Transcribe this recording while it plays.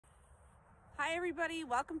Hi everybody,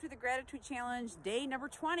 welcome to the Gratitude Challenge, day number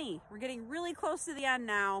 20. We're getting really close to the end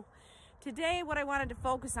now. Today what I wanted to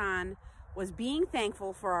focus on was being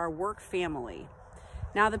thankful for our work family.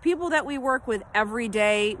 Now the people that we work with every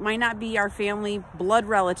day might not be our family blood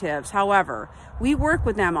relatives. However, we work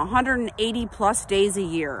with them 180 plus days a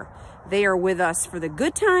year. They are with us for the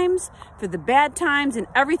good times, for the bad times, and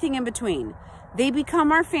everything in between. They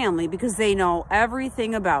become our family because they know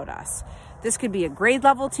everything about us. This could be a grade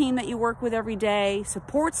level team that you work with every day,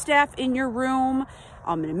 support staff in your room,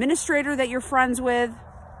 an administrator that you're friends with,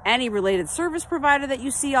 any related service provider that you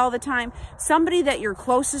see all the time, somebody that you're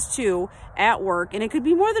closest to at work, and it could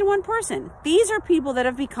be more than one person. These are people that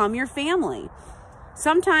have become your family.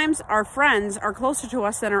 Sometimes our friends are closer to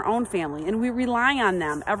us than our own family, and we rely on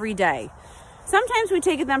them every day. Sometimes we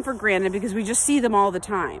take them for granted because we just see them all the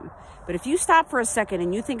time. But if you stop for a second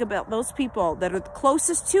and you think about those people that are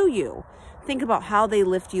closest to you, think about how they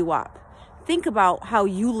lift you up. Think about how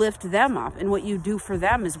you lift them up and what you do for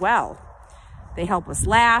them as well. They help us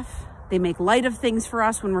laugh. They make light of things for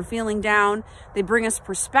us when we're feeling down. They bring us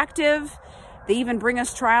perspective. They even bring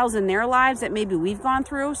us trials in their lives that maybe we've gone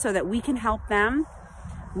through so that we can help them.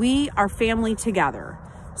 We are family together.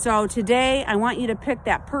 So today I want you to pick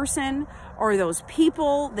that person or those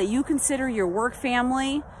people that you consider your work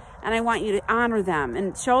family, and I want you to honor them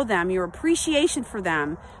and show them your appreciation for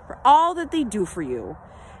them, for all that they do for you.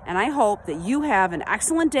 And I hope that you have an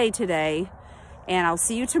excellent day today, and I'll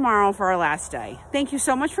see you tomorrow for our last day. Thank you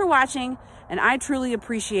so much for watching, and I truly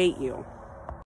appreciate you.